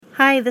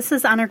Hi, this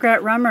is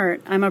Annegret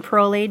Rummert. I'm a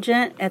parole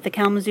agent at the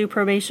Kalamazoo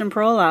Probation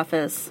Parole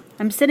Office.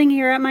 I'm sitting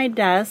here at my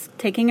desk,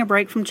 taking a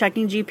break from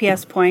checking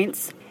GPS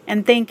points,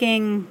 and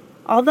thinking,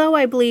 although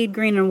I bleed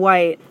green and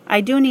white,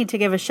 I do need to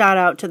give a shout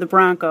out to the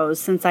Broncos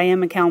since I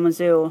am a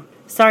Kalamazoo.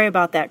 Sorry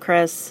about that,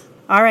 Chris.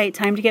 All right,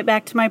 time to get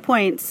back to my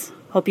points.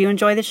 Hope you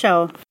enjoy the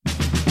show.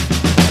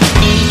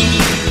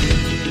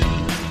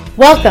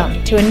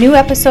 Welcome to a new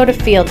episode of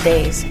Field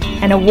Days,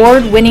 an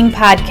award-winning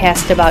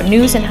podcast about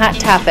news and hot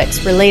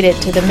topics related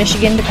to the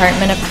Michigan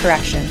Department of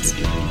Corrections.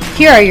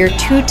 Here are your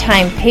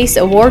two-time PACE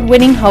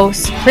award-winning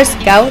hosts, Chris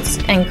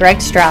Gautz and Greg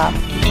Straub.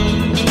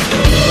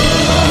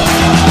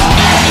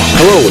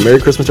 Hello, and Merry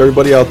Christmas to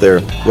everybody out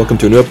there. Welcome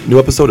to a new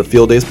episode of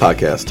Field Days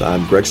podcast.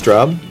 I'm Greg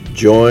Straub,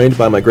 joined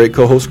by my great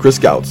co-host, Chris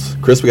Gautz.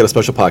 Chris, we got a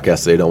special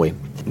podcast today, don't we?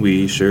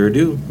 We sure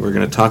do. We're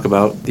going to talk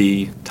about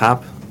the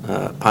top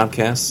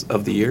podcasts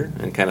of the year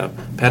and kind of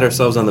pat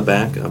ourselves on the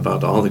back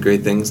about all the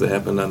great things that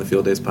happened on the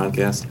Field Days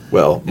podcast.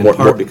 Well, in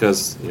part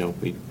because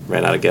we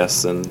ran out of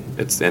guests and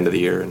it's the end of the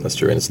year. And that's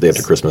true, and it's the day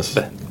after Christmas.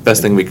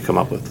 Best thing we could come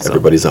up with.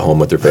 Everybody's at home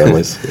with their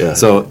families. Yeah.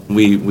 So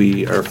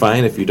we are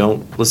fine if you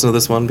don't listen to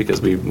this one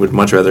because we would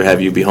much rather have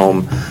you be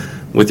home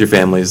with your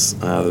families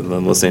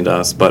than listening to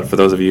us. But for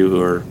those of you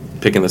who are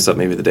picking this up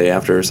maybe the day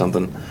after or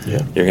something, you're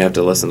going to have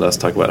to listen to us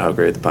talk about how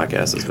great the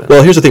podcast has been.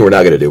 Well, here's the thing we're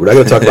not going to do. We're not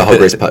going to talk about how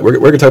great we're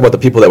going to talk about the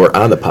people that were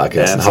on the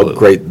podcast and how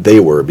great they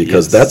were,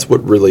 because that's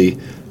what really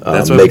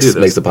makes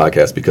the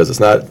podcast, because it's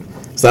not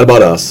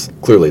about us.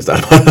 Clearly, it's not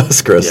about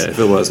us, Chris. Yeah, if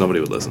it was, nobody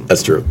would listen.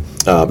 That's true.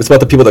 It's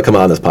about the people that come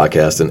on this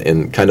podcast,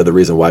 and kind of the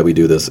reason why we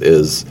do this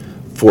is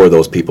for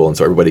those people, and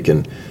so everybody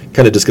can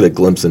kind of just get a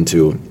glimpse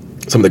into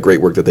some of the great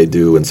work that they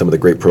do and some of the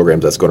great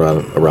programs that's going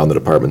on around the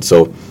department.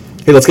 So,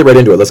 hey, let's get right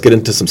into it. Let's get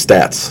into some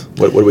stats.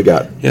 What do we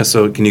got? Yeah,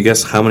 so can you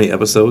guess how many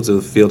episodes of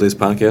the Field Days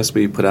podcast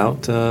we put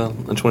out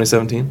in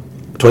 2017?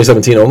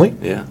 2017 only?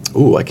 Yeah.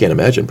 Ooh, I can't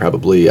imagine.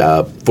 Probably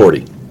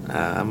 40.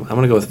 I'm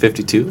going to go with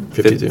 52.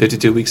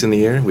 52 weeks in the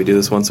year. We do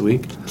this once a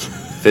week.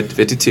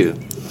 52.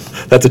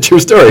 That's a true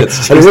story. I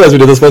didn't realize we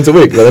do this once a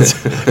week.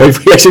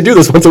 But we actually do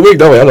this once a week,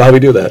 don't we? I don't know how we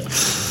do that.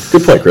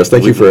 Good point, Chris.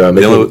 Thank you for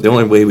making the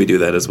only way we do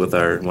that is with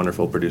our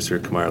wonderful producer,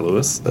 Kamara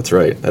Lewis. That's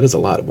right. That is a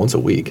lot. Once a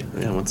week.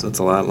 Yeah, that's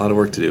a lot of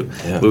work to do.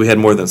 Yeah. We had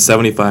more than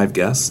 75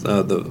 guests.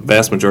 The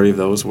vast majority of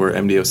those were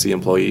MDOC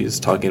employees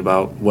talking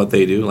about what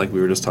they do, like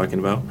we were just talking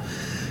about.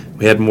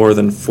 We had more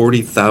than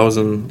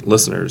 40,000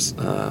 listeners,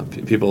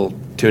 people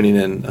tuning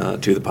in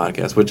to the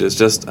podcast, which is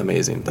just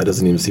amazing. That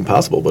doesn't even seem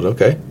possible, but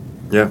okay.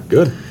 Yeah.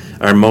 Good.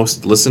 Our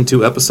most listened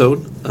to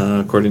episode,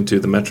 according to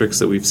the metrics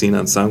that we've seen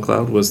on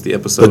SoundCloud, was the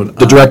episode...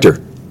 The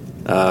director.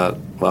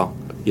 Well,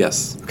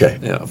 yes. Okay.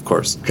 Yeah, of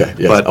course. Okay,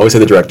 yes. But always say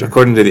the director.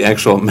 According to the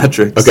actual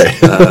metrics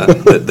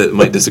that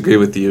might disagree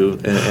with you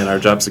and our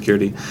job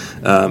security,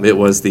 it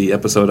was the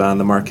episode on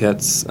the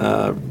Marquette's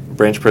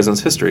branch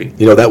prison's history.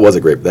 That was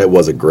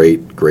a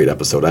great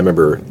episode. I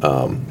remember,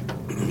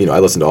 I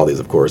listened to all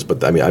these, of course,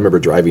 but I remember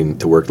driving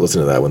to work,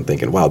 listening to that one,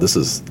 thinking, wow, I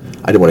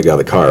didn't want to get out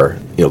of the car,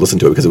 listen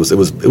to it, because it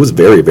was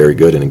very, very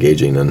good and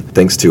engaging, and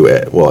thanks to,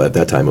 at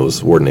that time it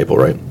was Warden April,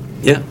 right?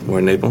 Yeah,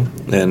 Warden April,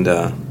 and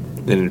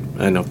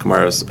I know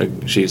Kamara's,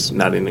 she's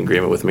not in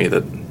agreement with me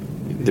that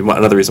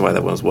another reason why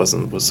that one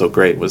was so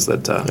great was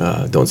that...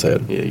 don't say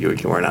it. Yeah,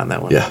 you weren't on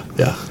that one. Yeah,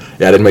 I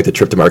didn't make the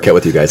trip to Marquette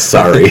with you guys,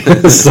 sorry.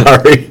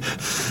 Sorry.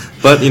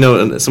 But,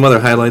 some other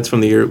highlights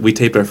from the year, we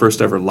taped our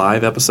first ever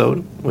live episode,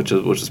 which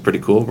is pretty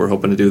cool. We're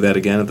hoping to do that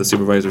again at the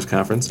Supervisors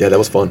Conference. Yeah, that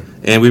was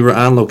fun. And we were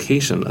on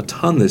location a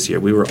ton this year.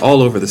 We were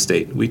all over the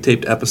state. We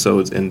taped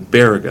episodes in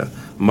Baraga,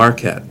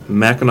 Marquette,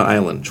 Mackinac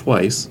Island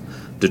twice,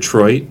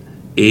 Detroit,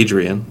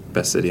 Adrian,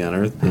 best city on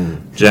earth,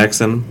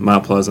 Jackson,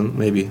 Mount Pleasant,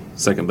 maybe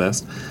second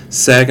best,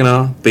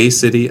 Saginaw, Bay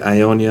City,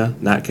 Ionia,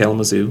 not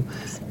Kalamazoo,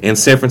 and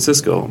San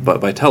Francisco, but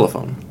by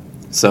telephone.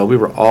 So we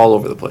were all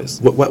over the place.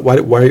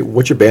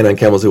 What's your ban on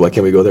Kalamazoo? Why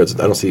can't we go there?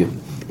 I don't see.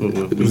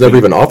 It was never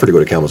even offered to go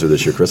to Kalamazoo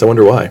this year, Chris. I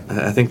wonder why.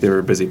 I think they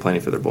were busy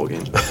planning for their bowl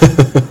game.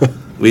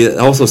 We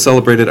also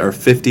celebrated our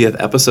 50th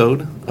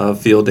episode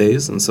of Field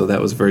Days, and so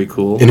that was very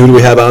cool. And who do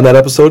we have on that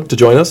episode to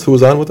join us? Who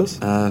was on with us?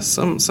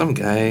 Some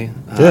guy.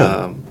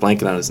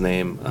 Blanking on his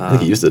name. I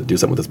think he used to do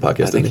something with this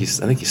podcast.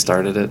 I think he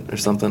started it or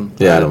something.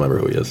 Yeah, I don't remember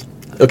who he is.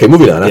 Okay,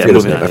 moving on. I forget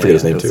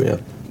his name too. Yeah.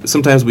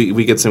 Sometimes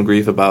we get some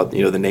grief about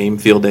the name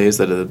Field Days,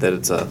 that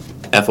it's a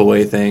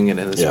FOA thing, and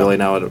it's really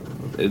now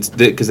it's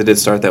because it did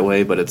start that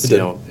way, but it's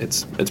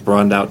it's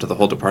broadened out to the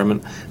whole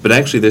department. But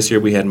actually, this year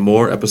we had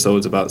more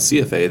episodes about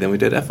CFA than we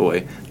did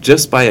FOA,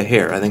 just by a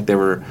hair. I think there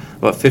were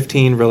about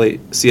 15 really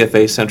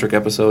CFA centric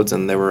episodes,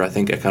 and there were, I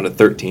think I counted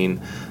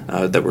 13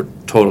 that were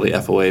totally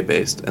FOA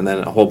based, and then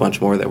a whole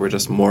bunch more that were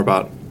just more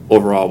about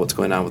overall what's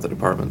going on with the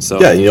department. So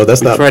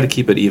we try to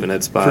keep it even.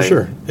 It's by for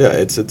sure. Yeah,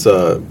 it's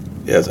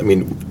yes.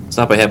 it's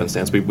not by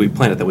happenstance. We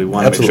plan it that we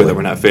want to make sure that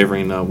we're not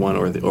favoring one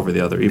over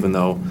the other, even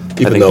though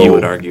you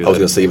would argue. I was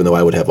going to say, even though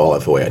I would have all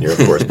FOA on here, of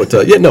course. But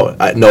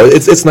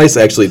it's nice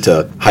actually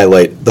to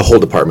highlight the whole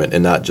department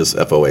and not just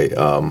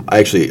FOA. I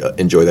actually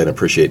enjoy that and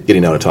appreciate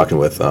getting out and talking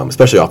with,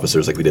 especially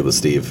officers like we did with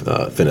Steve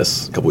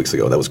Finnis a couple weeks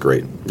ago. That was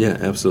great. Yeah,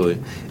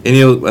 absolutely.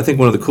 And I think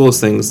one of the coolest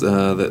things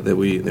that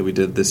we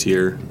did this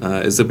year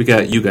is that we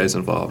got you guys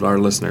involved, our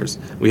listeners.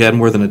 We had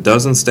more than a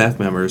dozen staff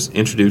members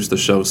introduce the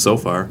show so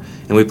far,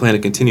 and we plan to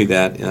continue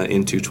that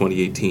into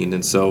 2018.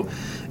 And so,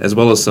 as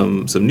well as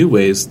some new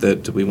ways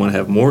that we want to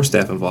have more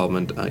staff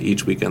involvement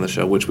each week on the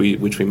show, which we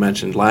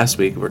mentioned last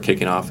week, we're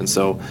kicking off. And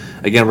so,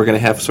 again, we're going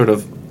to have sort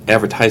of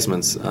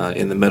advertisements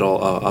in the middle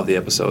of the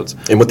episodes.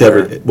 And what's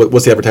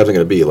the advertising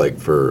going to be, like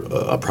for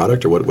a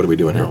product, or what are we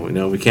doing here?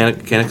 No, we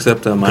can't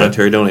accept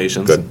monetary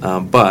donations. Good.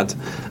 But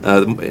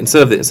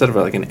instead of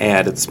like an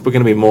ad, we're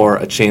going to be more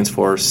a chance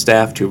for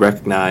staff to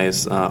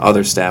recognize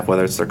other staff,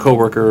 whether it's their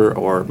coworker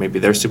or maybe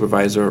their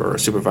supervisor, or a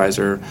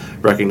supervisor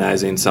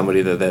recognizing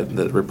somebody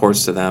that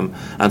reports to them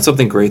on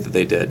something great that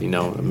they did.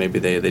 Maybe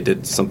they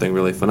did something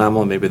really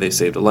phenomenal. Maybe they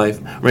saved a life,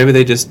 or maybe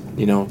they just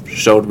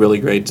showed really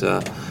great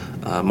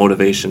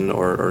motivation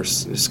or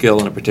skill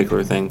in a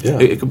particular thing. Yeah.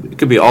 It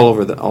could be all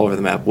over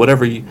the map.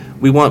 Whatever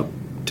we want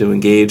to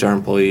engage our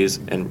employees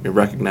and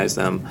recognize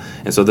them.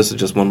 And so this is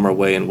just one more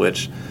way in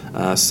which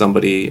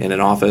somebody in an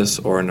office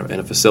or in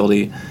a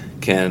facility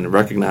can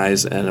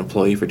recognize an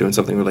employee for doing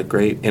something really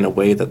great in a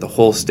way that the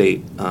whole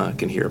state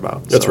can hear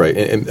about. That's right.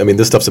 And I mean,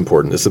 this stuff's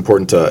important. It's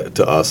important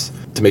to us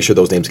to make sure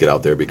those names get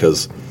out there,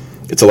 because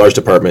it's a large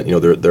department.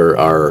 There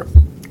are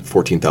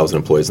 14,000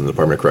 employees in the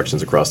Department of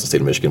Corrections across the state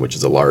of Michigan, which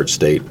is a large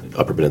state,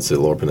 Upper Peninsula,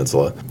 Lower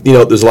Peninsula.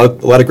 There's a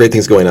lot of great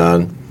things going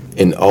on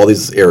in all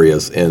these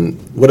areas, and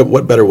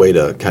what better way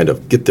to kind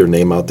of get their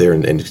name out there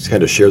and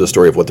kind of share the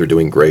story of what they're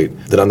doing great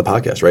than on the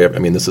podcast, right? I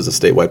mean, this is a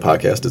statewide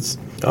podcast. It's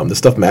this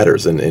stuff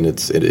matters, and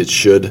it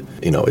should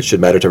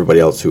matter to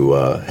everybody else who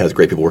has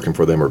great people working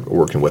for them or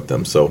working with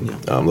them. So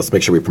let's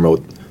make sure we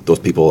promote those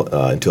people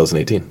in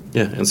 2018.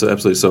 Yeah, and so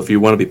absolutely. So if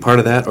you want to be part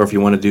of that, or if you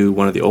want to do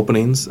one of the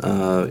openings,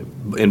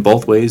 in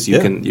both ways, you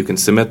can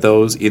submit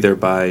those either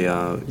by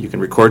you can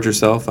record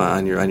yourself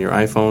on your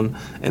iPhone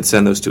and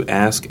send those to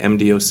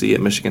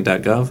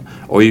askmdoc@michigan.gov,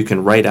 or you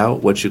can write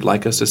out what you'd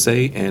like us to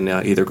say, and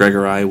either Greg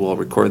or I will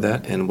record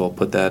that and we'll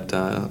put that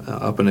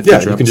up in a future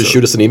episode. You can just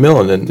shoot us an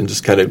email and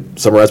just kind of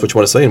summarize what you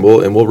want to say, and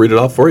we'll read it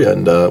off for you,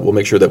 and we'll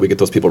make sure that we get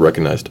those people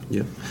recognized.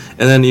 Yeah,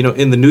 and then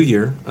in the new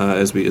year,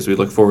 as we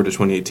look forward to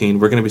 2018,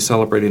 we're going to be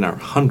celebrating our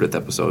 100th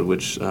episode,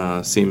 which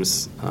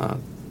seems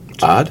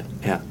odd.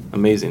 Yeah,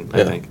 amazing.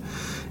 I think.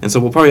 And so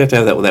we'll probably have to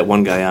have that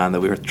one guy on that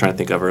we were trying to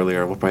think of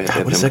earlier. We'll probably have to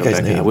have him come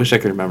back. Name? I wish I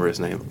could remember his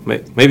name.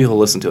 Maybe he'll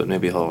listen to it.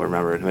 Maybe he'll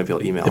remember it. Maybe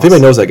he'll email us. If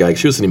anybody knows that guy,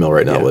 shoot us an email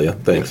right now, will you?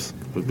 Thanks.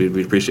 Yeah.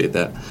 We'd appreciate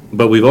that.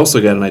 But we've also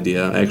got an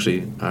idea.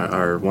 Actually,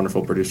 our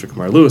wonderful producer,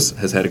 Kamar Lewis,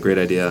 has had a great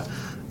idea.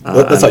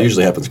 That's how it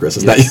usually happens, Chris.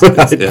 It's not you and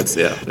I.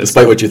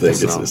 Despite what you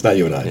think, it's not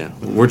you and I. Yeah,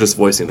 we're just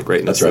voicing the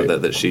greatness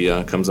that she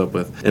comes up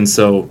with. And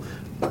so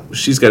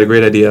she's got a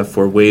great idea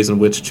for ways in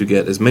which to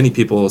get as many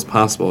people as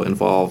possible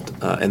involved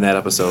in that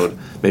episode,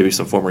 maybe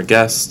some former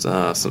guests,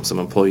 some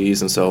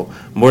employees, and so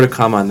more to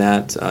come on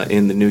that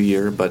in the new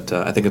year, but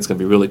I think it's going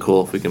to be really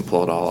cool if we can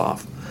pull it all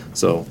off.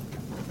 So,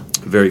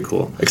 very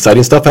cool.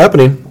 Exciting stuff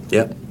happening.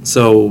 Yep.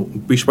 So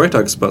we should probably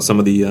talk about some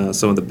of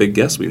the big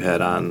guests we've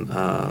had on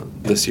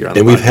this year on the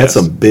podcast. And we've had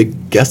some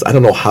big guests. I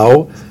don't know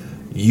how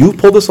you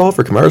pulled this off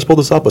or Kamara's pulled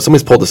this off, but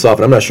somebody's pulled this off,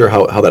 and I'm not sure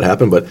how that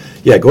happened. But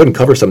yeah, go ahead and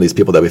cover some of these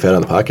people that we've had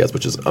on the podcast,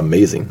 which is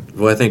amazing.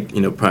 Well, I think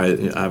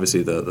probably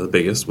obviously the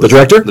biggest was the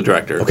director. The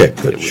director. Okay,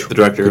 good. The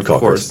director, good call,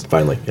 of course. Chris.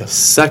 Finally, yes.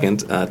 Second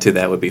to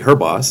that would be her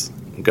boss,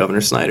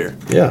 Governor Snyder.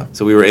 Yeah.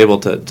 So we were able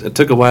to. It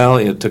took a while.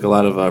 It took a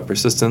lot of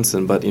persistence,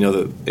 but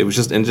it was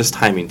just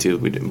timing too.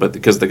 But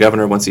because the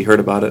governor, once he heard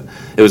about it,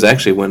 it was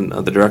actually when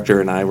the director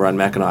and I were on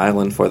Mackinac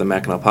Island for the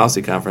Mackinac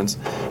Policy Conference,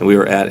 and we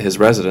were at his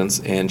residence,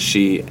 and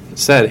she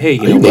said, "Hey,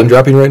 Are you name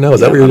dropping right now?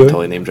 Is that what you're doing?"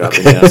 Totally name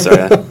dropping. Okay. Yeah,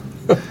 sorry.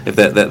 If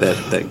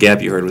that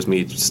gap you heard was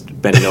me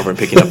just bending over and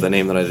picking up the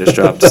name that I just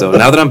dropped. So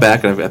now that I'm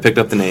back, and I picked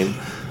up the name,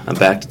 I'm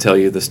back to tell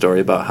you the story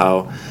about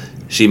how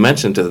she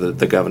mentioned to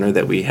the governor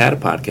that we had a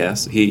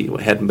podcast. He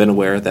hadn't been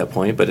aware at that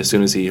point, but as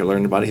soon as he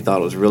learned about it, he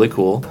thought it was really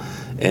cool.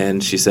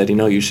 And she said,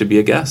 you should be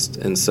a guest.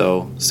 And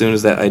so as soon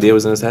as that idea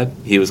was in his head,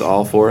 he was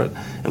all for it.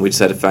 And we just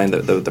had to find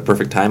the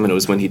perfect time. And it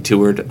was when he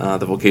toured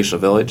the vocational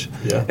village.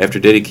 Yeah. After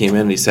Diddy came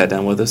in and he sat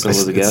down with us and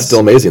was a guest. It's still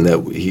amazing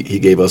that he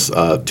gave us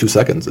 2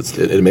 seconds.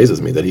 It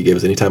amazes me that he gave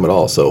us any time at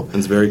all. So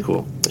it's very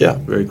cool. Yeah.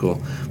 Very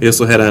cool. We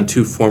also had on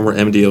 2 former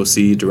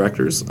MDOC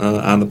directors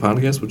on the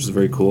podcast, which is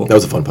very cool. That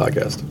was a fun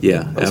podcast.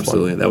 Yeah,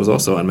 absolutely. Fun. That was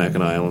also on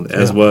Mackinac Island,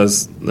 as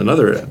was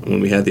another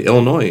when we had the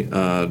Illinois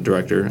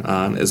director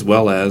on, as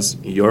well as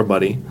your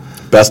buddy.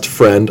 Best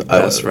friend.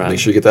 Best friend. Make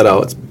sure you get that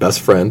out. It's best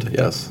friend,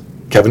 yes.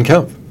 Kevin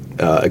Kemp,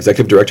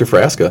 executive director for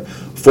ASCA,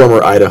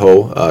 former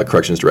Idaho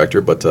corrections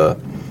director. But,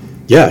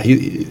 yeah,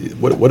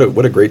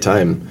 what a great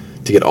time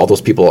to get all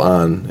those people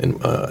on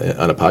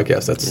a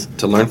podcast, that's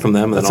to learn from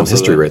them. That's some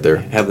history right there.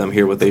 Have them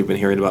hear what they've been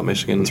hearing about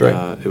Michigan. That's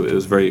right. It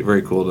was very,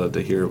 very cool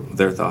to hear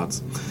their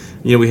thoughts.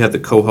 We had the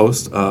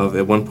co-host of,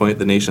 at one point,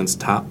 the nation's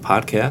top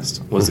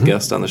podcast was a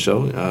guest on the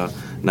show,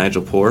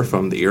 Nigel Poor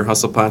from the Ear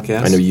Hustle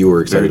podcast. I know you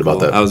were excited about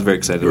that. I was very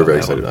excited. You were very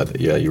excited about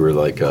that. Yeah, you were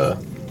like a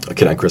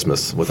kid on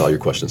Christmas with all your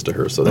questions to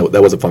her. So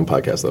that was a fun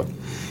podcast,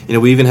 though.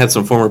 We even had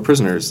some former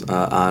prisoners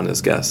on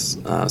as guests,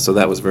 so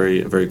that was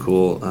very, very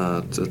cool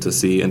to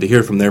see and to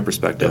hear from their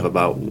perspective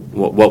about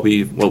what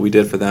we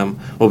did for them,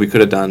 what we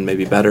could have done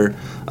maybe better,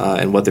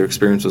 and what their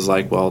experience was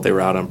like while they were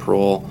out on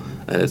parole.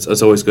 And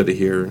it's always good to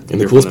hear. And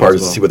the coolest part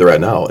is to see where they're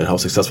at now and how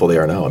successful they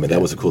are now. I mean,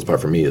 that was the coolest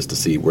part for me, is to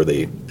see where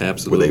they've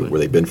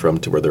been from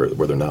to where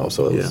they're now.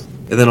 So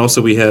and then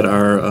also we had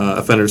our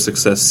Offender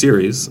Success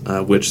series,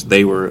 which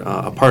they were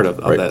a part of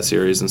that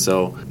series, and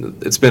so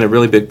it's been a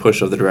really big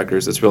push of the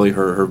directors. It's really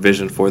her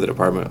vision for the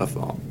Department of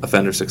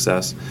Offender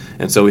Success,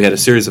 and so we had a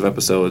series of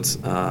episodes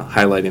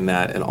highlighting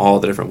that and all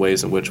the different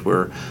ways in which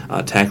we're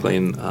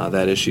tackling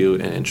that issue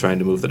and trying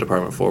to move the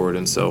department forward.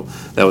 And so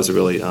that was a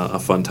really a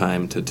fun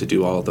time to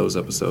do all of those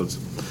episodes.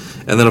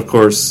 And then, of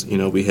course,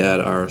 we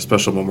had our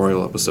special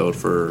memorial episode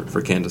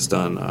for Candace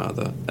Dunn,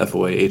 the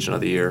FOA Agent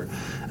of the Year,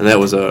 and that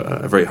was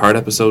a very hard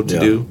episode to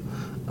do.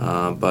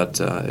 But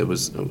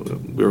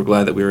we were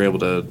glad that we were able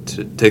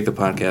to take the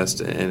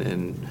podcast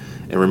and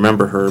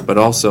remember her, but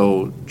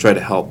also try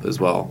to help as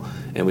well.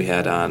 And we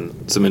had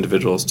on some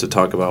individuals to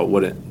talk about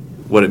what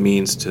it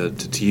means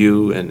to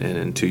you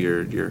and to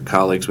your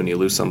colleagues when you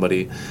lose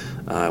somebody,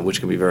 which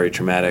can be very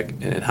traumatic,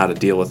 and how to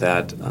deal with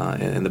that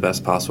in the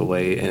best possible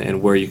way,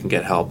 and where you can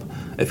get help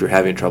if you're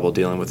having trouble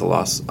dealing with the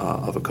loss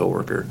of a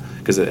coworker.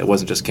 Because it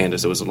wasn't just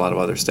Candace, it was a lot of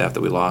other staff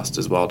that we lost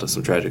as well to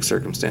some tragic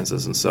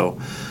circumstances. And so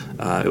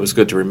it was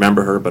good to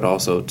remember her, but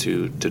also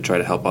to try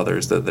to help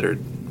others that are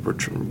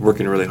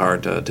working really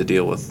hard to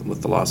deal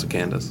with the loss of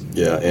Candace.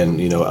 Yeah, and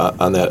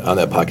on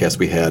that podcast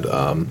we had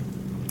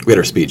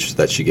her speech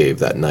that she gave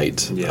that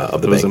night of the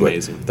banquet. It was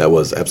amazing. That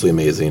was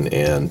absolutely amazing.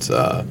 And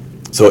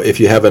so if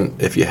you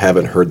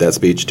haven't heard that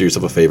speech, do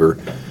yourself a favor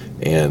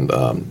and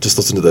just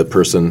listen to the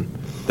person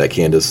that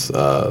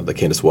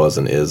Candace was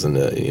and is, and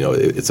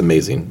it's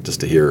amazing just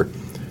to hear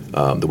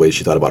the way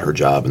she thought about her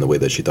job and the way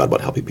that she thought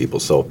about helping people.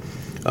 So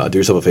do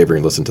yourself a favor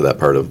and listen to that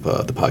part of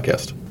the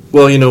podcast.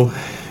 Well,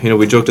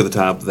 we joked at the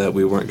top that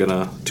we weren't going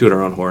to toot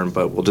our own horn,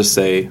 but we'll just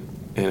say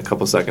in a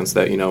couple seconds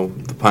that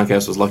the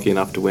podcast was lucky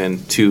enough to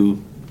win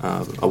 2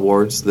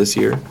 awards this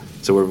year.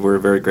 So we're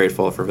very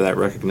grateful for that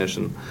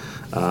recognition.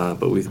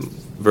 But we're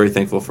very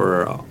thankful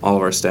for all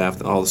of our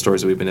staff, all the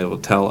stories that we've been able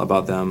to tell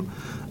about them,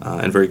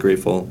 and very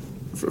grateful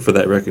for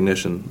that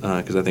recognition,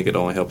 because I think it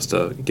only helps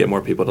to get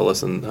more people to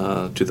listen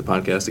to the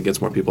podcast. It gets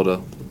more people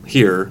to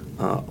hear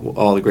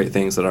all the great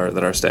things that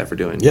our staff are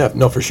doing. Yeah,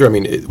 no, for sure. I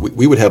mean,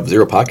 we would have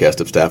 0 podcast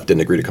if staff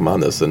didn't agree to come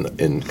on this and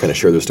kind of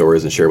share their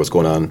stories and share what's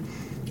going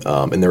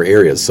on in their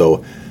areas.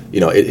 So,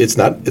 it's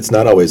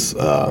not always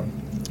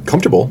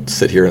comfortable to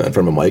sit here in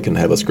front of a mic and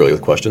have us grill you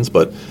with questions,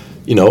 but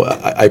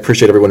I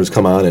appreciate everyone who's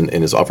come on and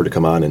has offered to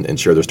come on and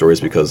share their stories,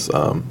 because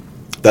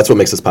that's what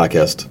makes this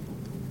podcast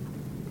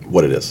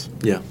what it is.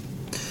 Yeah.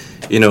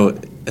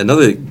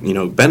 Another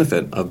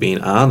benefit of being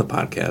on the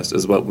podcast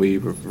is what we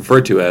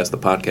refer to as the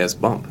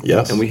podcast bump.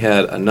 Yes. And we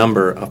had a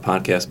number of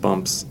podcast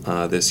bumps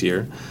this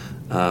year.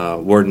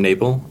 Warden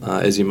Naple,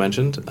 as you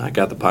mentioned,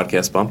 got the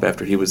podcast bump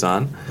after he was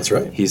on. That's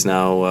right. He's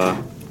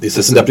now the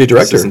assistant deputy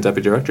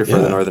director for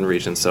the Northern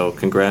Region. So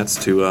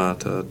congrats to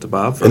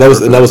Bob. And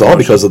that was all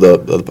because of the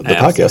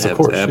podcast, of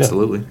course.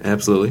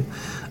 Absolutely.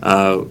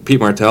 Pete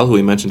Martell, who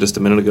we mentioned just a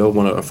minute ago,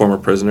 a former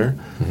prisoner,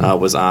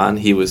 was on.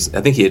 I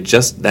think he had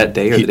just that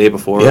day or the day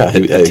before. Yeah,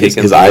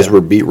 his eyes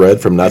were beet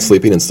red from not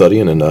sleeping and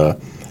studying, and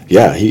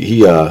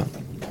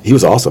he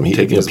was awesome.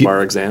 Taking his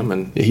bar exam,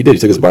 and he did. He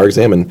took his bar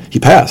exam and he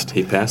passed.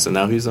 And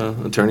now he's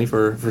an attorney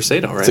for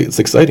SATO, right? It's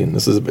exciting.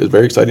 This is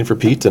very exciting for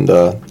Pete, and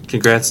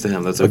congrats to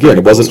him. That's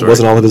it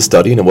wasn't all of his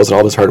study and it wasn't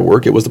all of his hard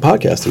work. It was the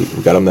podcast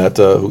who got him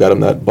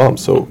that bump.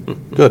 So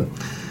good.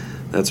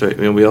 That's right.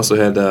 I mean, we also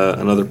had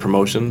another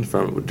promotion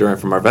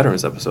from our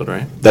veterans episode,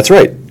 right? That's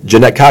right.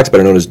 Jeanette Cox,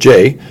 better known as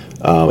Jay,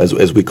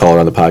 as we call her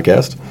on the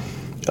podcast.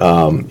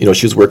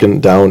 She was working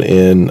down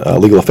in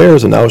legal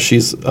affairs, and now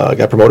she's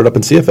got promoted up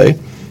in CFA.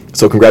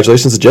 So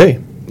congratulations to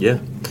Jay. Yeah.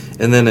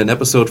 And then an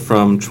episode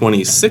from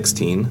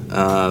 2016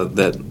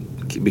 that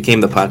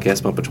became the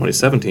podcast bump of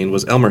 2017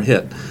 was Elmer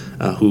Hitt,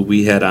 who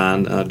we had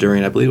on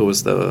during, I believe it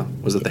was the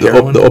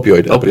heroin? The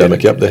opioid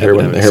epidemic. Yep, the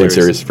heroin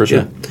series, for sure.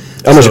 Yeah.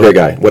 Elmer's a great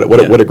guy.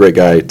 What a great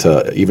guy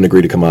to even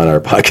agree to come on our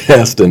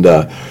podcast. And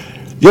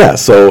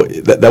so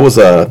that was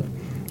a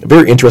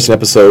very interesting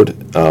episode.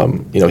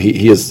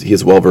 He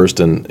is well versed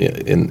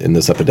in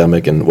this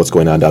epidemic and what's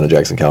going on down in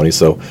Jackson County.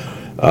 So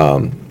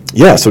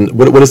Yeah. So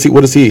what is he?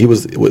 What is he?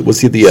 Was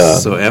he the?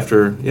 So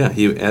after, I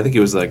think he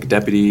was like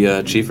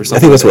deputy chief or something. I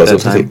think that's what it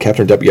was. That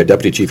Captain,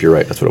 deputy chief. You're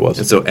right. That's what it was.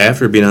 And so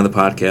after being on the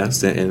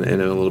podcast and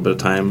a little bit of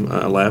time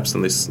elapsed,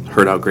 and they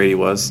heard how great he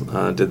was,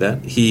 did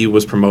that. He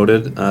was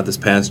promoted this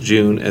past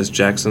June as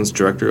Jackson's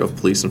director of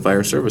police and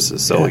fire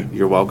services. So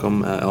you're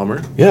welcome,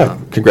 Elmer. Yeah.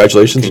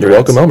 Congratulations. You're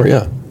welcome, Elmer.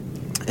 Yeah.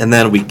 And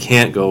then we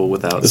can't go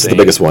without. This is the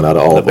biggest one out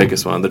of all of them. The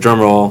biggest one. The drum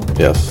roll.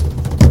 Yes.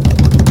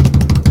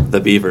 The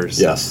Beavers.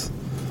 Yes.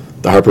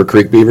 The Harper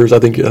Creek Beavers, I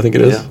think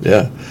it is.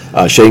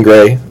 Yeah. Shane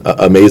Gray,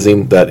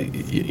 amazing that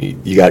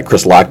you got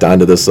Chris locked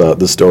onto this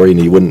story and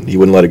he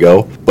wouldn't let it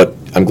go. But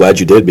I'm glad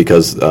you did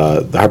because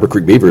the Harper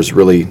Creek Beavers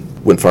really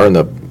went far in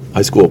the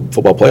high school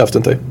football playoffs,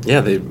 didn't they?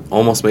 Yeah, they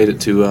almost made it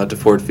to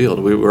Ford Field.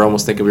 We were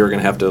almost thinking we were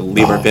going to have to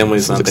leave our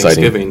families on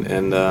Thanksgiving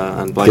and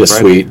on Black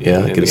Friday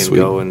and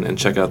go and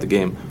check out the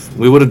game.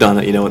 We would have done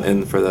it,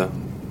 and for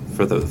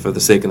the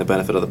sake and the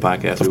benefit of the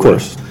podcast. Of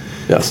course.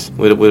 Yes.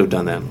 We would have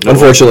done that.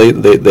 Unfortunately,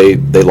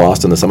 they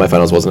lost in the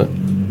semifinals, wasn't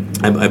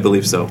it? I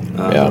believe so.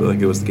 Like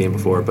it was the game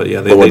before, but yeah,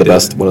 one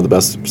of the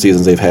best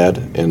seasons they've had,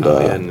 and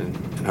in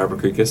Harper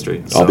Creek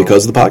history. All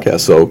because of the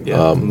podcast. So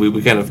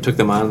we kind of took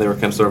them on. They were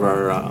kind of sort of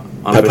our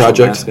pet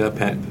project.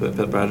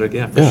 Pet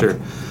project, for sure.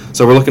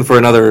 So we're looking for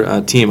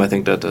another team, I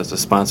think, to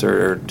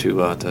sponsor or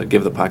to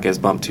give the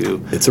podcast bump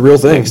to. It's a real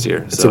thing next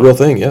year. It's a real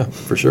thing, yeah,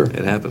 for sure.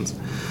 It happens.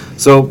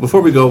 So before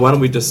we go, why don't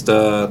we just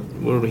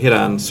hit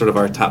on sort of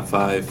our top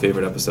 5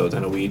 favorite episodes? I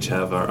know we each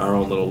have our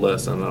own little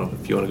list. I don't know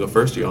if you want to go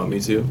first or you want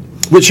me to.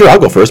 Well, sure, I'll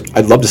go first.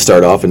 I'd love to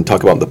start off and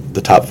talk about the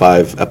top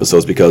 5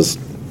 episodes because,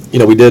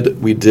 we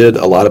did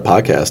a lot of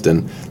podcasts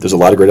and there's a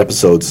lot of great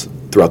episodes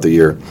throughout the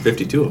year.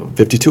 52 of them.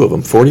 52 of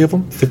them. 40 of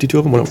them? 52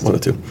 of them? One or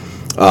two.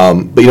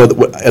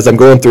 But, as I'm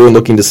going through and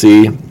looking to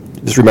see,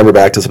 just remember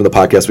back to some of the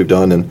podcasts we've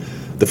done, and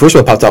the first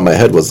one that popped out in my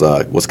head was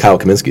Kyle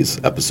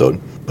Kaminsky's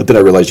episode. But then I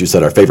realized you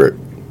said our favorite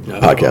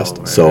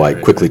podcast. So I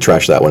quickly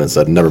trashed that one and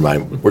said, never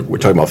mind. We're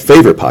talking about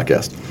favorite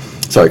podcast.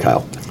 Sorry,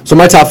 Kyle. So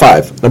my top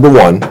 5. Number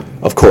 1,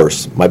 of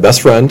course, my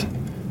best friend,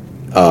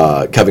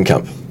 Kevin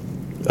Kemp,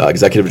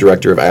 executive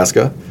director of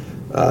ASCA.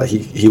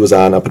 He was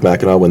on up in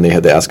Mackinac when they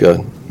had the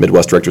ASCA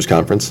Midwest Directors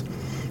Conference.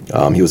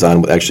 He was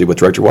on with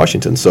Director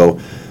Washington. So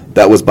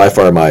that was by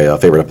far my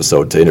favorite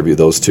episode to interview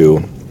those two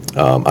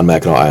on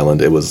Mackinac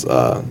Island. It was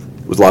a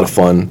lot of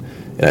fun,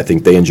 and I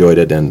think they enjoyed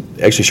it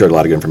and actually shared a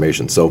lot of good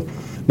information. So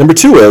number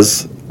 2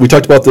 is, we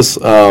talked about this,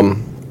 actually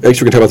we're going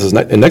to talk about this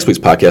in next week's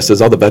podcast,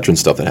 is all the veteran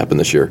stuff that happened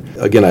this year.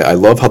 Again, I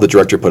love how the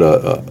director put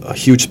a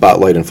huge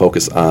spotlight and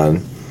focus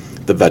on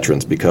the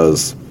veterans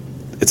because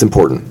it's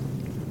important.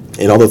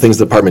 And all the things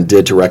the department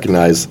did to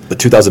recognize the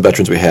 2,000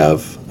 veterans we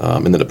have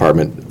in the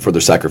department for their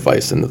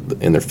sacrifice and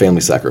their family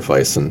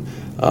sacrifice. And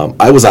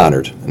I was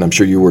honored, and I'm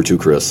sure you were too,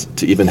 Chris,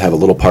 to even have a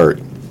little part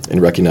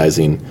in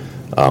recognizing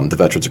the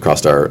veterans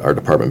across our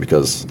department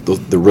because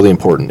they're really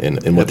important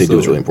and what they do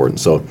is really important.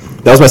 So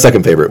that was my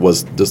second favorite,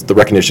 was just the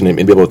recognition and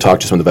be able to talk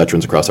to some of the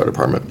veterans across our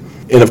department.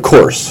 And of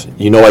course,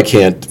 I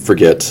can't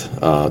forget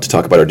to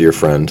talk about our dear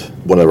friend,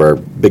 one of our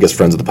biggest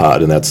friends of the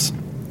pod, and that's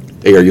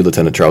ARU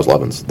Lieutenant Charles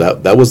Levins.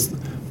 That was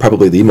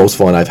probably the most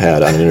fun I've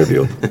had on an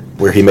interview,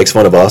 where he makes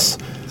fun of us.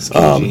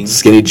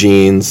 Skinny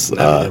jeans.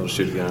 Not able to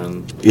shoot a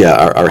gun. Yeah,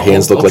 our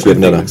hands look like we've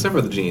done except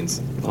for the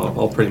jeans.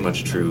 All pretty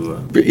much true.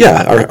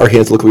 Our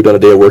hands look like we've done a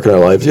day of work in our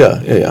lives.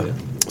 Yeah.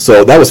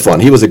 So that was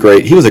fun. He was a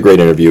great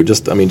interview.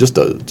 Just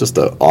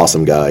a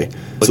awesome guy.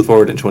 Look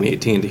forward in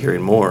 2018 to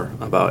hearing more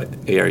about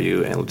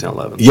ARU and Lieutenant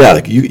Levins. Yeah,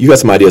 you got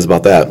some ideas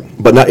about that.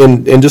 But not,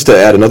 and just to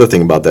add another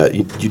thing about that,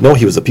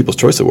 he was a People's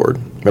Choice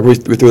Award. Remember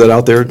we threw that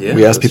out there? Yeah,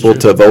 we asked people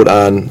to vote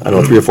on,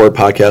 3 or 4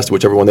 podcasts,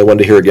 whichever one they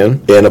wanted to hear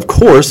again. And of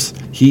course,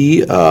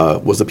 he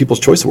was the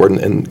People's Choice Award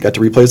and got to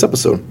replay his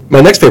episode.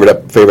 My next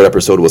favorite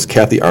episode was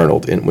Kathy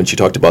Arnold, when she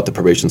talked about the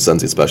probation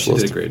sentencing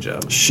specialist. She did a great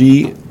job.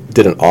 She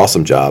did an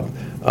awesome job.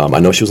 I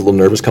know she was a little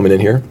nervous coming in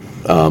here,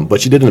 but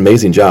she did an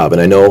amazing job.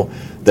 And I know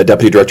that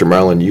Deputy Director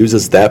Marlin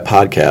uses that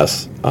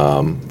podcast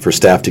for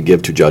staff to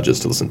give to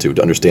judges to listen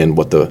to understand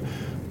what the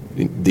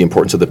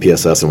importance of the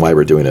PSS and why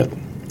we're doing it.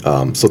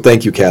 So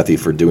thank you, Kathy,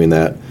 for doing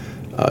that.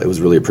 It was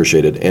really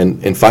appreciated.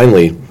 And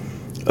finally,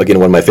 again,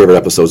 one of my favorite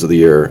episodes of the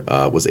year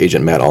was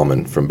Agent Matt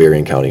Allman from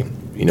Berrien County.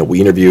 We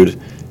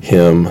interviewed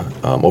him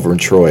over in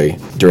Troy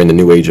during the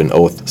new agent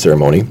oath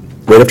ceremony.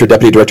 Right after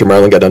Deputy Director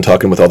Marlin got done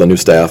talking with all the new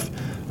staff,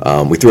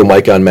 we threw a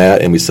mic on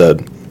Matt and we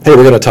said, hey,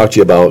 we're going to talk to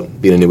you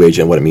about being a new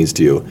agent and what it means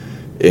to you.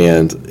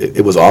 And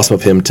it was awesome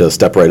of him to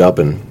step right up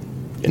and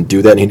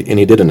do that, and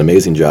he did an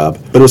amazing job.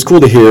 But it was cool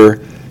to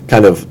hear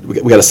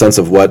we got a sense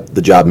of what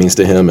the job means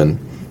to him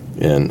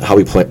and how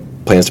he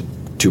plans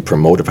to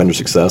promote offender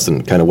success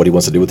and kind of what he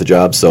wants to do with the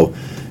job. So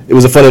it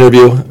was a fun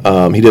interview.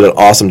 He did an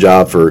awesome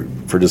job for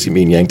just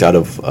being yanked out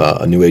of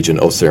a new agent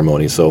oath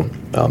ceremony. So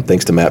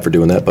thanks to Matt for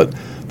doing that. But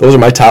those are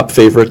my top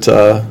favorite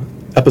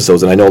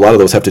episodes, and I know a lot of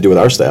those have to do with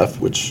our staff,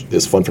 which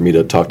is fun for me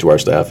to talk to our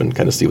staff and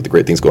kind of see what the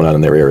great things going on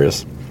in their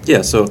areas.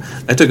 Yeah, so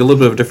I took a little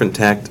bit of a different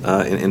tact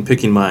in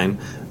picking mine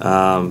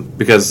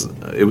because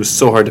it was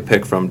so hard to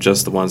pick from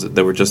just the ones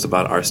that were just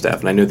about our staff.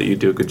 And I knew that you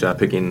do a good job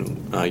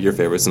picking your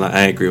favorites, and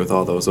I agree with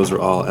all those. Those were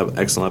all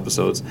excellent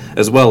episodes,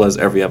 as well as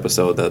every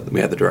episode that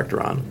we had the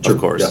director on, Sure,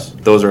 of course. yes.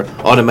 Those are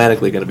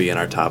automatically going to be in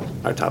our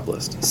top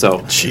list. So,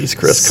 Jeez,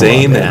 Chris,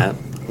 saying come on, that,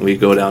 we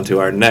go down to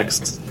our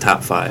next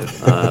top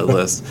 5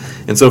 list.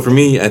 And so for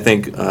me, I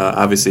think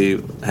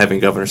obviously having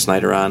Governor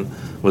Snyder on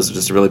was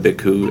just a really big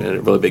coup and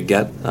a really big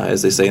get,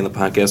 as they say in the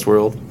podcast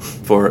world,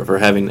 for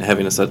having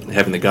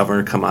the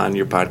governor come on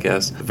your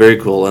podcast. Very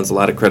cool, lends a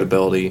lot of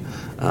credibility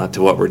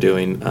to what we're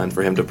doing, and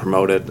for him to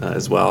promote it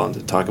as well and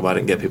to talk about it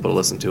and get people to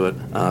listen to it.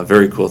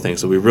 Very cool thing.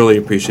 So we're really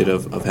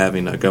appreciative of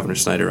having Governor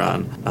Snyder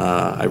on.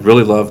 I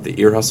really love the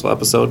Ear Hustle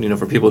episode.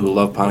 For people who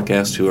love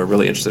podcasts, who are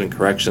really interested in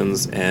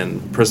corrections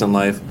and prison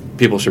life,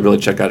 people should really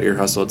check out Ear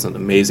Hustle. It's an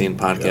amazing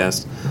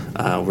podcast.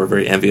 We're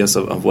very envious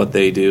of what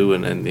they do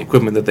and the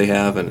equipment that they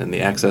have and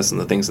the access and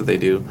the things that they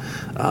do.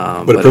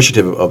 But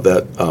appreciative of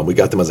that. We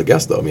got them as a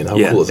guest, though. I mean, how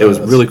cool is that? It was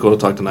really cool to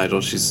talk to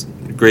Nigel. She's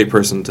a great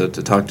person to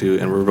talk to,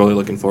 and we're really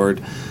looking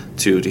forward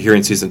to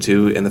hearing season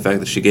 2, and the fact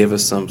that she gave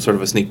us some sort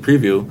of a sneak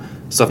preview,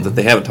 stuff that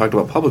they haven't talked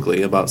about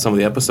publicly about some of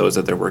the episodes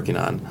that they're working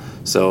on.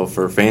 So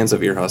for fans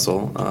of Ear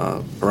Hustle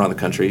around the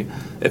country,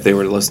 if they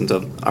were to listen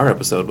to our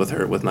episode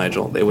with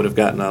Nigel, they would have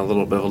gotten a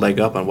little bit of a leg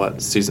up on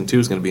what season 2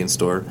 is going to be in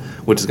store,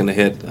 which is going to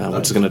hit,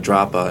 which is going to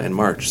drop in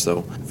March.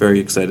 So very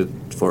excited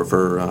for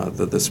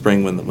the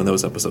spring when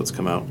those episodes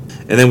come out.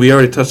 And then we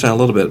already touched on it a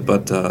little bit,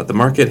 but the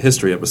Marquette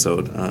history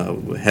episode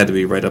had to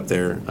be right up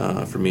there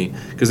for me,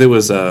 because it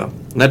was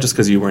not just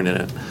because you weren't in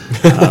it,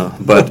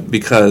 but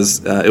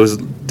because it was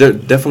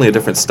definitely a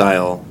different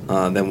style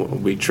than what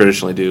we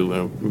traditionally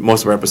do.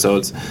 Most of our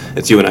episodes,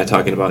 it's you and I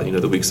talking about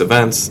the week's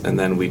events, and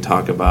then we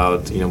talk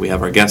about we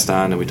have our guest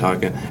on and we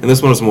talk. And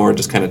this one was more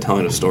just kind of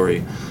telling a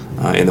story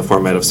in the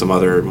format of some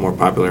other more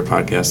popular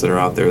podcasts that are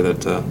out there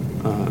that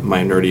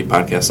my nerdy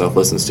podcast self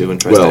listens to and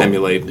tries to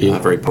emulate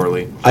very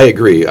poorly. I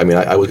agree. I mean,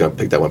 I was going to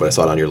pick that one, but I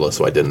saw it on your list,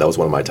 so I didn't. That was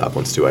one of my top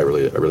ones too. I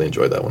really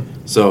enjoyed that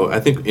one. So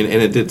I think, and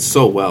it did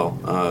so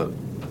well.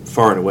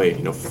 Far and away,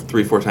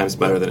 3-4 times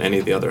better than any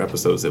of the other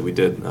episodes that we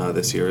did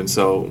this year. And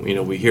so,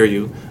 we hear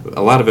you.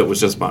 A lot of it was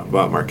just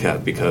about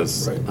Marquette,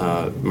 because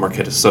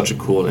Marquette is such a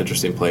cool and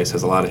interesting place,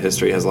 has a lot of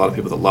history, has a lot of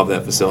people that love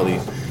that facility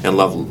and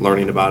love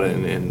learning about it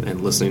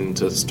and listening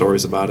to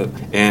stories about it.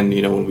 And,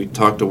 when we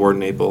talked to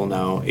Warden Napel,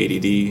 now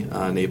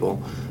ADD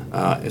Napel,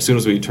 as soon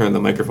as we turned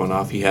the microphone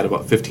off, he had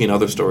about 15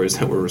 other stories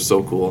that were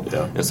so cool.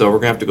 Yeah. And so we're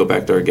going to have to go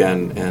back there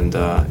again and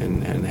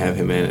have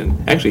him in.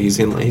 And actually, he's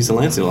in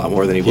Lansing a lot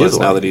more than he was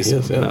now that he's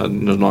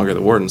no longer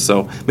the warden.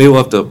 So maybe we'll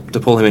have to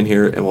pull him in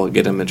here, and we'll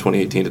get him in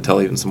 2018 to tell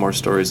even some more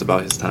stories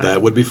about his time.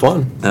 That would be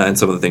fun. And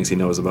some of the things he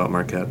knows about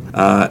Marquette.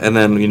 And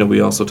then,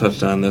 we also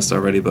touched on this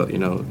already, but,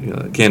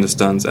 Candace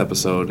Dunn's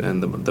episode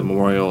and the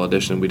memorial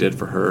edition we did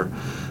for her.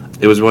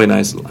 It was really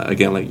nice.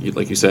 Again,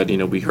 like you said,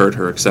 we heard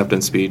her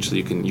acceptance speech, so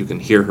you can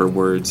hear her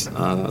words.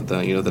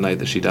 The night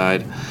that she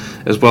died,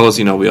 as well as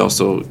we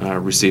also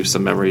received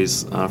some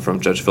memories from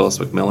Judge Phyllis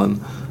McMillan,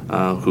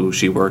 who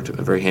she worked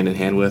very hand in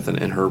hand with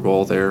in her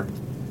role there.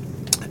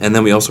 And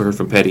then we also heard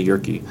from Patty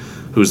Yerke,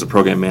 who's the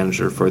program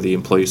manager for the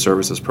Employee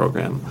Services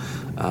Program.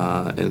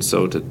 And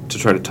so to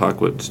try to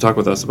talk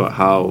with us about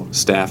how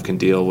staff can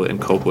deal with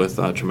and cope with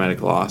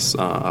traumatic loss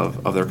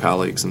of their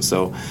colleagues. And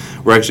so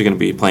we're actually going to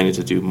be planning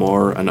to do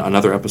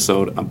another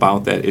episode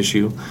about that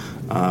issue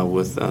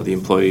with the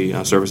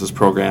Employee Services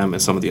Program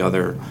and some of the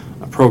other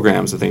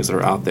programs and things that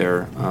are out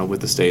there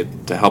with the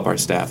state to help our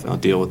staff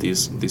deal with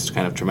these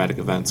kind of traumatic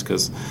events.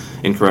 Because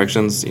in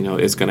corrections,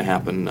 it's going to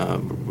happen.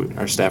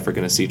 Our staff are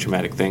going to see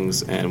traumatic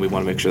things, and we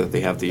want to make sure that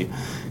they have the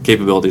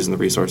capabilities and the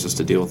resources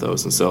to deal with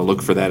those. And so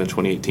look for that in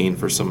 2018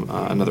 for some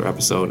another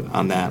episode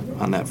on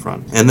that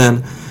front. And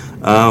then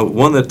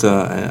one that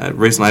I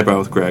raised an eyebrow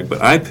with Greg,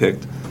 but I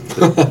picked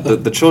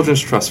the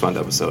Children's Trust Fund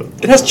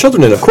episode. It has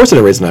children in it. Of course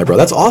it raised an eyebrow.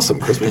 That's awesome,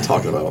 Chris. What are you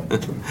talking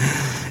about?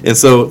 And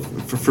so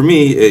for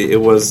me, it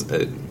was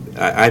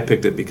I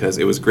picked it because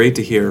it was great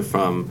to hear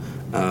from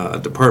a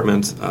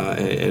department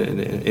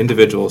and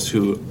individuals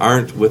who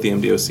aren't with the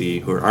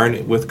MDOC, who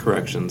aren't with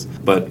corrections,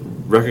 but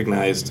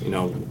recognized,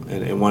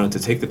 and wanted to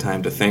take the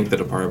time to thank the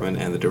department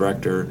and the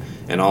director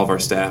and all of our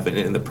staff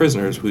and the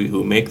prisoners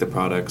who make the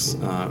products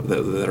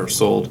that are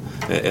sold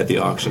at the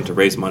auction to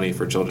raise money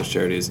for children's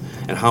charities,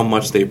 and how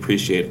much they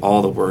appreciate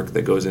all the work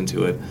that goes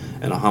into it,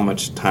 and how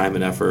much time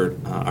and effort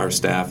our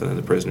staff and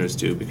the prisoners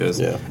do,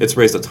 because it's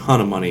raised a ton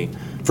of money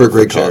for a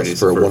great charities,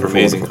 cause, for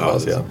amazing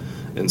causes. Yeah.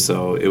 And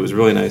so it was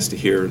really nice to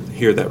hear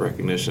that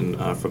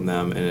recognition from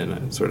them, and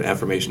a sort of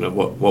affirmation of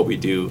what we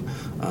do,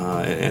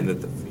 and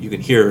that you can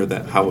hear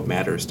that how it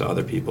matters to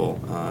other people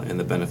and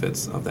the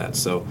benefits of that.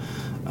 So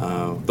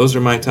those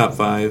are my top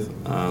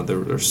 5.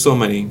 There are so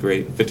many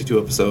great 52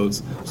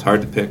 episodes. It's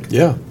hard to pick.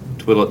 Yeah.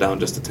 To whittle it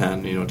down just to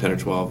 10, 10 or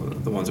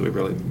 12, the ones that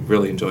we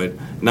really enjoyed.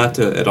 Not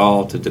at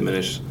all to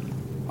diminish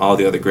all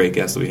the other great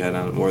guests that we had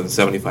on, more than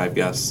 75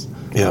 guests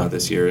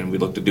this year, and we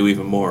look to do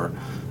even more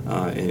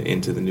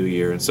into the new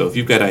year. And so if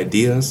you've got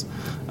ideas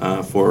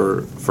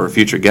for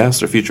future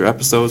guests or future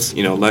episodes,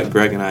 let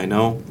Greg and I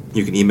know.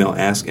 You can email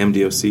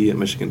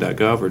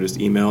askmdoc@michigan.gov or just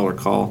email or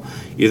call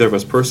either of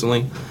us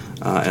personally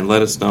and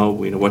let us know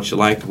what you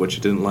liked, what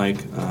you didn't like.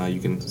 You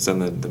can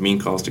send the mean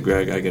calls to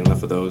Greg. I get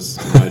enough of those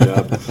in my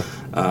job.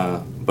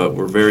 But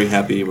we're very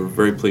happy. We're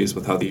very pleased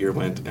with how the year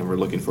went, and we're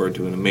looking forward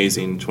to an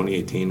amazing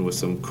 2018 with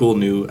some cool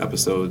new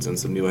episodes and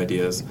some new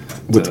ideas.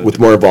 With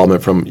more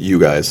involvement from you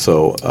guys.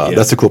 So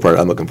that's the cool part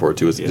I'm looking forward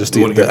to is just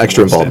the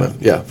extra involvement.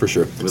 Staff. Yeah, for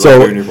sure. We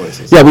love hearing your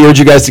voices. Yeah, we urge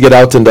you guys to get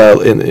out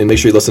and make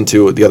sure you listen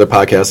to the other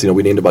podcasts.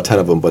 We named about 10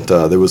 of them, but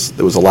there was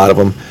a lot of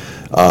them.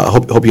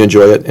 Hope you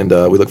enjoy it, and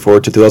we look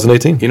forward to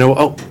 2018. You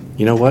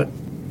know what?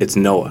 It's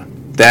Noah.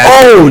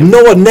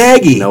 Noah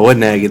Nagy. Noah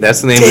Nagy.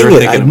 That's the name we were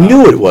thinking about. I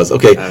knew it was.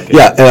 Okay.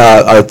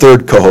 Yeah, our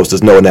third co-host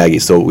is Noah Nagy,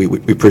 so we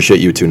appreciate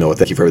you too, Noah.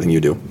 Thank you for everything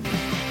you do.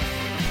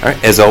 All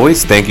right. As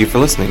always, thank you for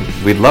listening.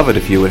 We'd love it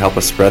if you would help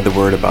us spread the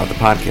word about the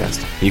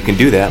podcast. You can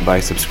do that by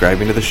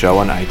subscribing to the show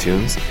on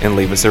iTunes and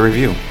leave us a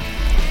review.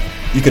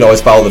 You can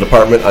always follow the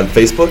department on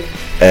Facebook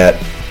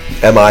at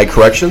MI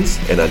Corrections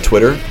and on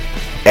Twitter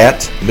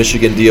at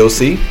Michigan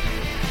DOC,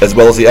 as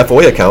well as the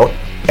FOA account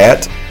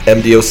at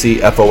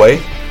MDOC FOA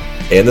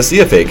and the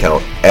CFA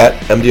account at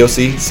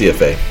MDOC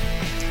CFA.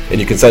 And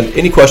you can send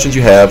any questions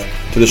you have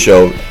to the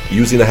show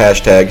using the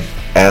hashtag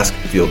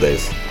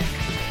AskFieldDays.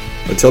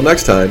 Until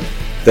next time,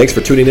 thanks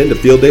for tuning in to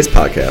Field Days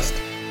Podcast.